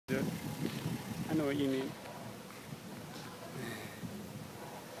I know what you mean.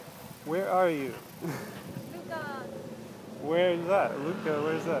 Where are you? Lucca! Where is that? Lucca,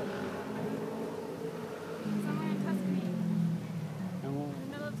 where's that? Somewhere in Tuscany. And, In the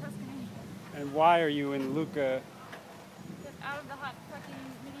middle of Tuscany. and why are you in Lucca? Just out of the hot fucking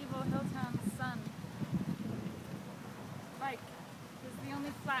medieval hill town sun. Like, it's the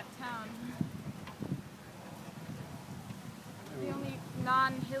only flat town. The only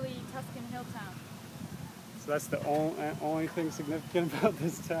non-hilly Tuscan hill town. So that's the only thing significant about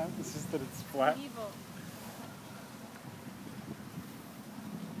this town? It's just that it's flat? Medieval.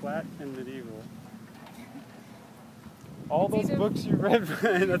 Flat and medieval. All It's those either books you read,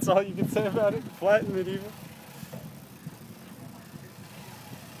 Brian, that's all you can say about it? Flat and medieval?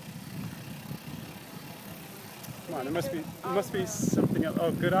 Come on, there must be something else.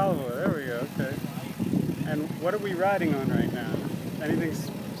 Oh, good olive oil. There we go. Okay. And what are we riding on right now? Anything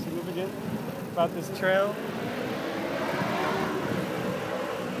significant about this trail?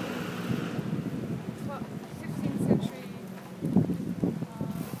 16th century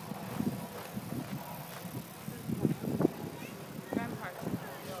rampart.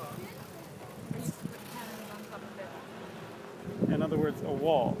 They used to put cannons on top of it. In other words, a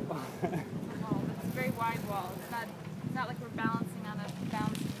wall. It's a wall, but it's a very wide wall. It's not like we're balancing on a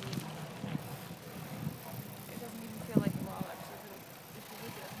bounce beam. It doesn't even feel like a wall actually, if you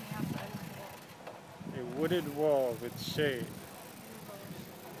look at it from the outside, it's a wall. A wooded wall with shade.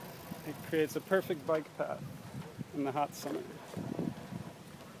 It creates a perfect bike path in the hot summer.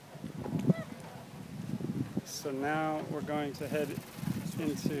 So now we're going to head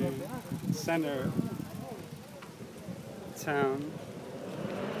into center town.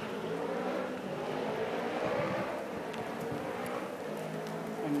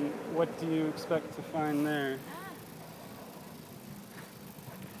 And what do you expect to find there?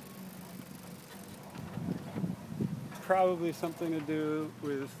 Probably something to do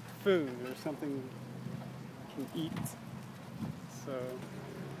with food or something you can eat. So,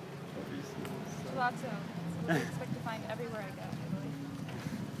 Gelato. That's what I expect to find everywhere I go.